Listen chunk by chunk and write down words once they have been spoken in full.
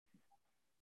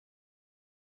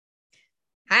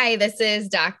Hi, this is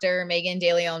Dr. Megan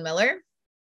DeLeon Miller,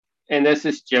 And this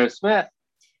is Joe Smith.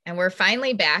 and we're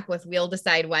finally back with We'll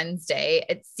Decide Wednesday.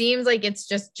 It seems like it's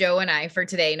just Joe and I for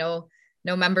today. No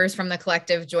members from the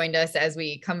collective joined us as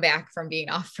we come back from being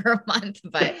off for a month,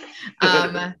 but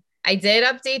I did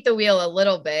update the wheel a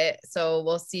little bit, so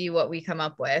we'll see what we come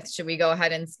up with. Should we go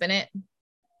ahead and spin it?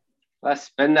 Let's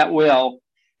spin that wheel.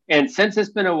 And since it's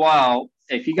been a while,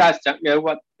 if you guys don't know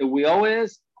what the wheel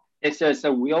is, it's just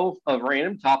a wheel of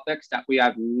random topics that we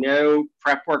have no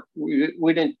prep work. We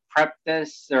didn't prep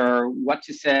this or what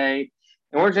to say.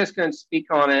 And we're just going to speak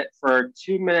on it for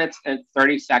 2 minutes and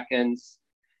 30 seconds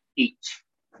each.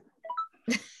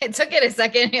 It took it a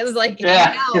second. It was like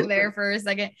out there for a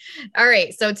second. All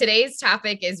right. So today's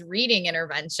topic is reading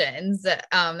interventions.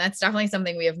 That's definitely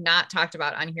something we have not talked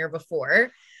about on here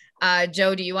before.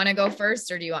 Joe, do you want to go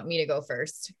first or do you want me to go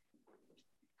first?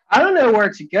 I don't know where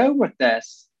to go with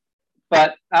this,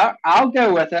 but I'll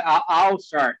go with it. I'll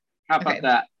start. How about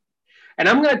that? And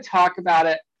I'm going to talk about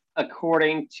it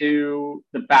according to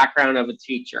the background of a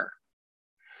teacher.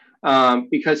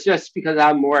 Because I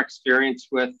have more experience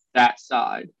with that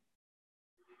side.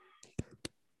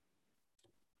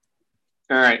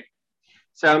 All right.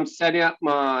 So I'm setting up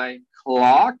my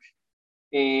clock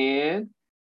and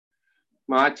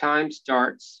my time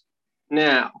starts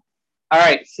now. All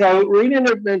right. So reading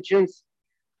interventions,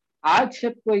 I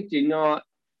typically do not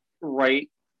write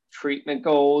treatment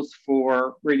goals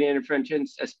for reading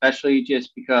interventions, especially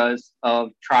just because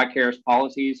of TRICARE's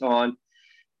policies on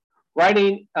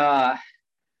writing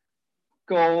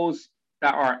goals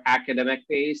that are academic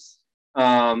based.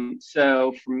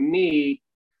 So for me,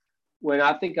 when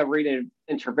I think of reading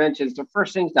interventions, the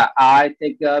first things that I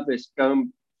think of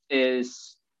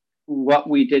is what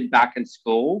we did back in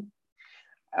school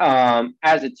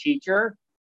as a teacher.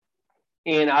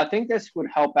 And I think this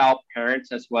would help out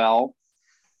parents as well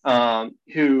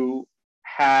who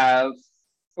have,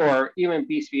 or even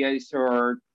BCBAs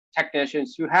or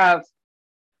technicians who have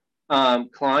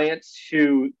clients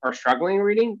who are struggling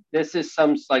reading. This is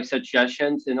some like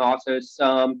suggestions and also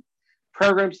some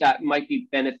programs that might be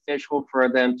beneficial for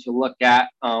them to look at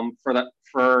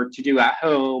to do at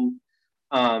home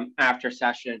after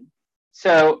session.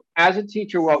 So as a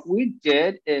teacher, what we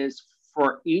did is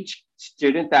for each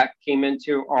student that came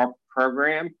into our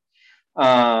program,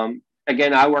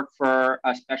 again, I work for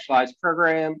a specialized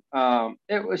program.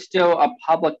 It was still a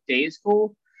public day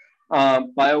school, but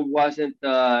it wasn't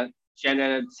the gen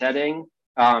ed setting.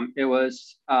 It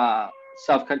was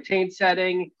self-contained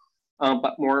setting,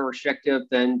 but more restrictive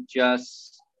than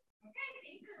just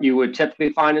you would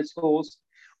typically find in schools.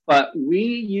 But we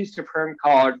used a program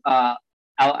called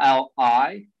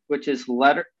LLI, which is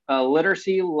leveled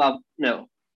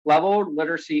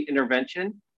literacy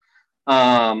intervention.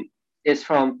 It's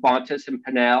from Fontes and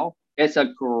Pinnell. It's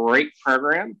a great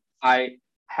program. I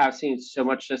have seen so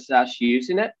much success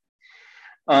using it.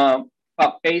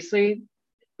 But basically,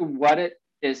 what it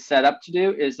is set up to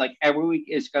do is like every week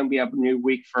is going to be a new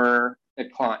week for the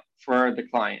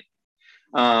client.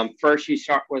 First, you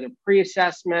start with a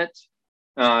pre-assessment,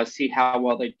 see how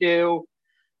well they do,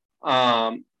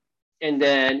 and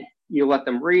then you let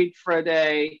them read for a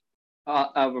day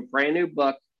of a brand new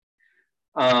book.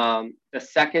 The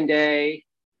second day,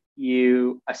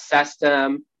 you assess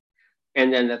them,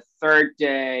 and then the third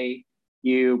day,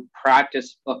 you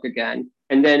practice the book again,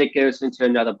 and then it goes into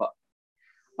another book.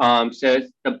 So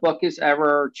the book is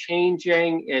ever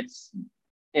changing. It's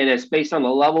based on the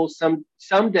level.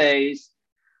 Some days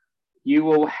you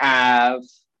will have,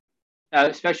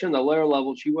 especially in the lower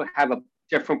levels, you will have a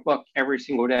different book every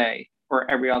single day or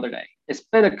every other day. It's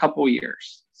been a couple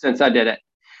years since I did it,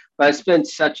 but it's been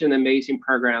such an amazing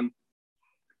program.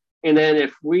 And then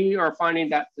if we are finding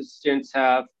that the students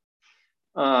have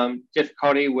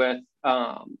difficulty with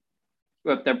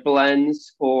their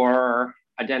blends or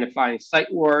identifying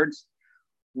sight words,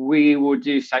 we will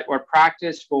do sight word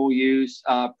practice. We'll use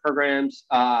programs,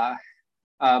 a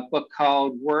book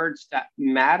called Words That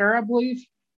Matter, I believe.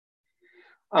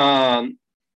 I'll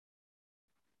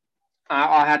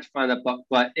have to find that book,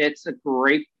 but it's a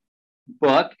great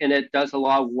book and it does a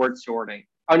lot of word sorting.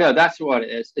 Oh no, that's what it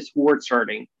is. It's word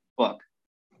sorting book.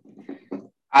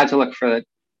 I had to look for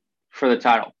the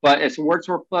title, but it's a word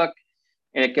sort book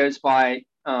and it goes by,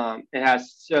 it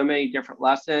has so many different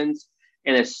lessons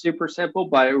and it's super simple,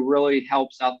 but it really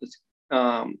helps out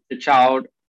the child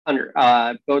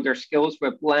build their skills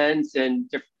with blends and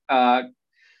different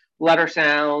letter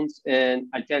sounds and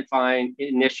identifying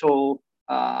initial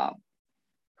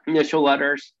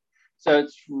letters. So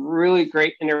it's really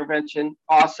great intervention.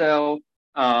 Also,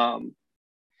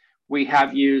 we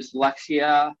have used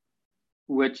Lexia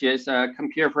which is a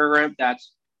computer program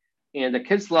and the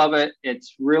kids love it.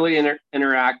 It's really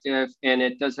interactive, and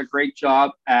it does a great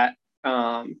job at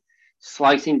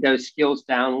slicing those skills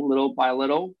down little by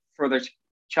little for the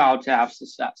child to have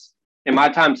success. And my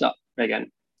time's up,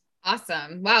 Megan.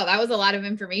 Awesome. Wow, that was a lot of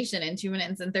information in 2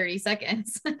 minutes and 30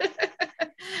 seconds.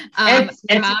 My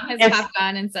mom has popped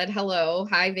on and said hello.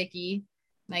 Hi, Vicki.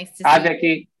 Nice to see you. Hi,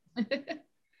 Vicki.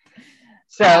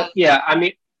 So, yeah, I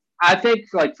mean, I think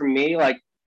like for me, like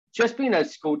just being a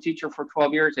school teacher for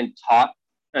 12 years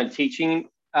and teaching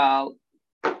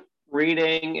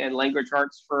reading and language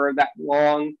arts for that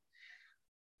long,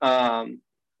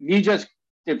 you just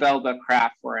develop a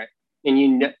craft for it, and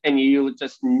you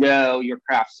just know your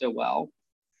craft so well.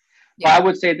 Yeah. But I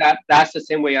would say that that's the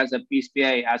same way as a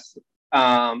BCBA, as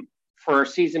for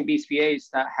seasoned BCBAs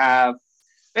that have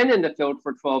been in the field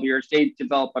for 12 years, they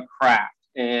develop a craft,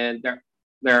 and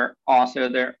they're also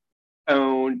their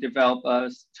own develop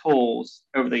tools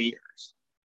over the years.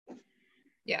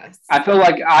 Yes. I feel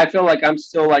like I'm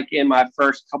still like in my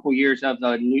first couple years as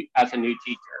a new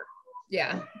teacher.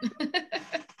 Yeah.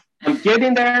 I'm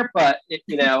getting there, but it's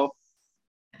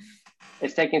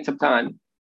taking some time.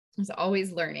 It's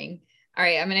always learning. All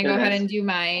right, I'm going to go ahead and do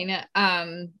mine.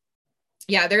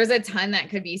 Yeah, there's a ton that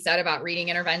could be said about reading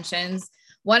interventions.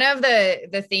 One of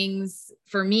the things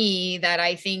for me that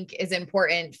I think is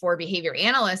important for behavior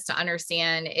analysts to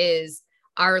understand is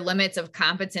our limits of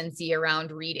competency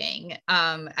around reading.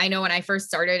 I know when I first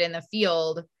started in the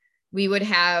field, we were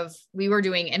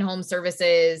doing in-home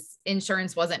services,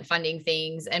 insurance wasn't funding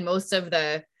things, and most of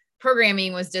the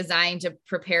programming was designed to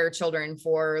prepare children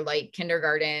for like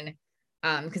kindergarten,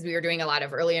 because we were doing a lot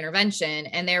of early intervention,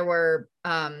 and there were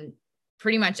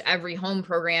pretty much every home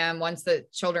program, once the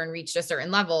children reached a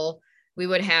certain level, we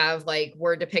would have like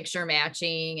word to picture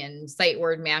matching and sight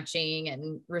word matching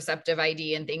and receptive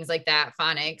ID and things like that,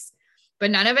 phonics.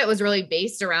 But none of it was really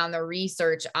based around the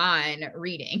research on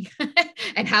reading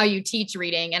and how you teach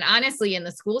reading. And honestly, in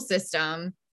the school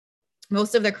system,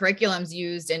 most of the curriculums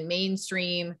used in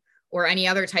mainstream or any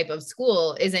other type of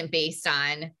school isn't based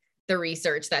on the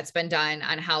research that's been done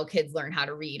on how kids learn how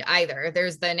to read either.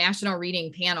 There's the National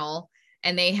Reading Panel,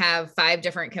 and they have 5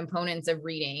 different components of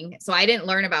reading. So I didn't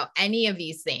learn about any of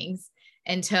these things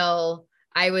until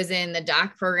I was in the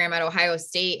doc program at Ohio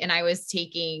State, and I was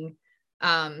taking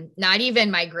not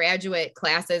even my graduate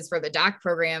classes for the doc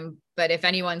program, but if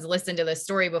anyone's listened to this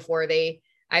story before, they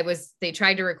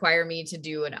tried to require me to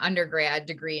do an undergrad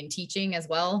degree in teaching as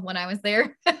well when I was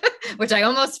there, which I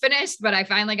almost finished, but I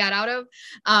finally got out of.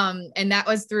 And that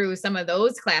was through some of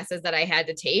those classes that I had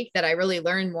to take that I really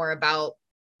learned more about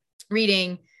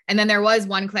reading. And then there was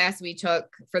one class we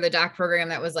took for the doc program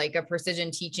that was like a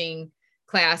precision teaching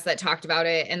class that talked about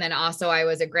it. And then also I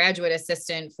was a graduate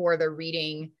assistant for the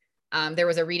reading. There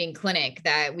was a reading clinic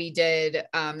that we did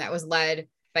that was led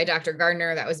by Dr.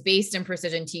 Gardner that was based in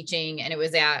precision teaching, and it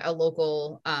was at a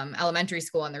local elementary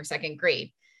school in their 2nd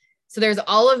grade. So there's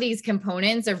all of these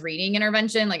components of reading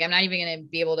intervention. Like I'm not even going to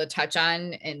be able to touch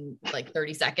on in like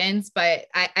 30 seconds, but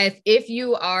if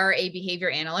you are a behavior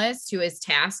analyst who is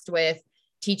tasked with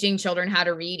teaching children how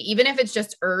to read, even if it's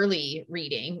just early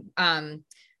reading,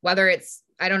 whether it's,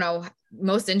 I don't know,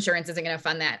 most insurance isn't going to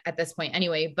fund that at this point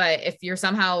anyway, but if you're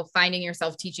somehow finding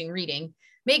yourself teaching reading,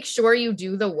 make sure you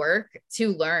do the work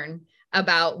to learn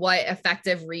about what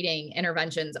effective reading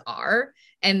interventions are,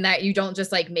 and that you don't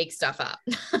just like make stuff up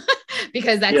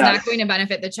because that's not going to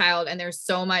benefit the child. And there's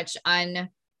so much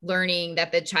unlearning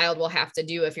that the child will have to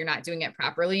do if you're not doing it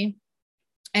properly.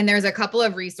 And there's a couple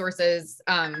of resources.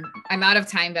 I'm out of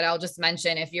time, but I'll just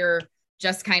mention, if you're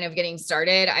just kind of getting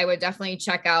started, I would definitely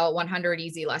check out 100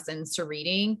 Easy Lessons to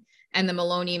Reading and the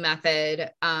Maloney Method,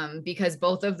 because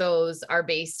both of those are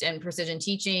based in precision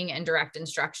teaching and direct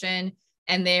instruction.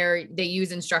 And they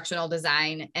use instructional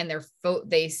design, and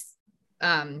they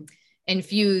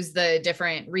infuse the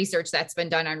different research that's been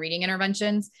done on reading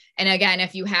interventions. And again,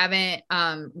 if you haven't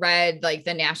read like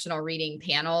the National Reading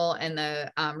Panel and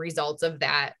the results of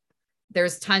that,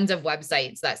 there's tons of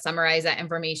websites that summarize that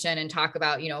information and talk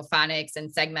about, phonics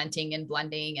and segmenting and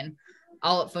blending and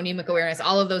all phonemic awareness,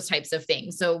 all of those types of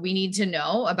things. So we need to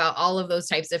know about all of those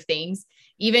types of things.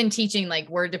 Even teaching like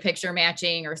word to picture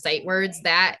matching or sight words,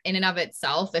 that in and of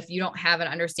itself, if you don't have an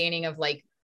understanding of like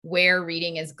where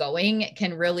reading is going,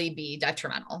 can really be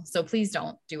detrimental. So please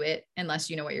don't do it unless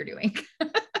you know what you're doing.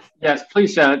 Yes,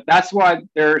 please don't. That's why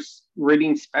there's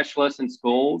reading specialists in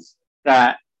schools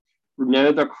that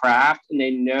know the craft, and they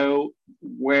know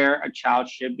where a child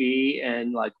should be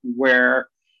and like where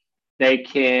they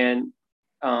can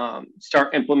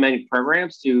start implementing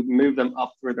programs to move them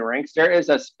up through the ranks. There is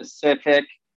a specific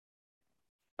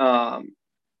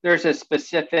there's a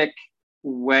specific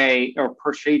way or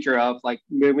procedure of like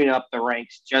moving up the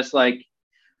ranks, just like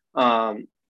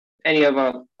any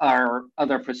of our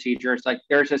other procedures. Like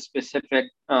there's a specific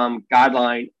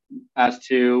guideline as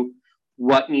to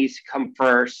what needs to come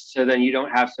first, so then you don't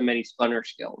have so many splinter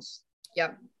skills.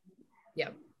 Yep.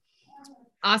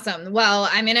 Awesome. Well,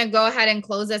 I'm going to go ahead and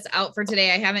close this out for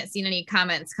today. I haven't seen any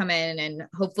comments come in, and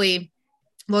hopefully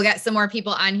we'll get some more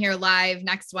people on here live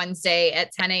next Wednesday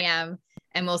at 10 a.m.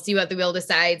 and we'll see what the wheel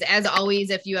decides. As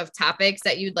always, if you have topics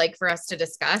that you'd like for us to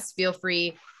discuss, feel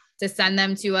free to send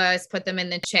them to us, put them in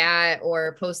the chat,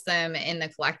 or post them in the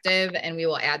collective, and we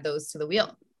will add those to the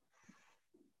wheel.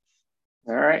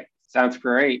 All right. Sounds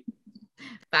great.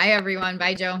 Bye, everyone.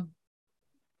 Bye, Joe.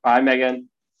 Bye, Megan.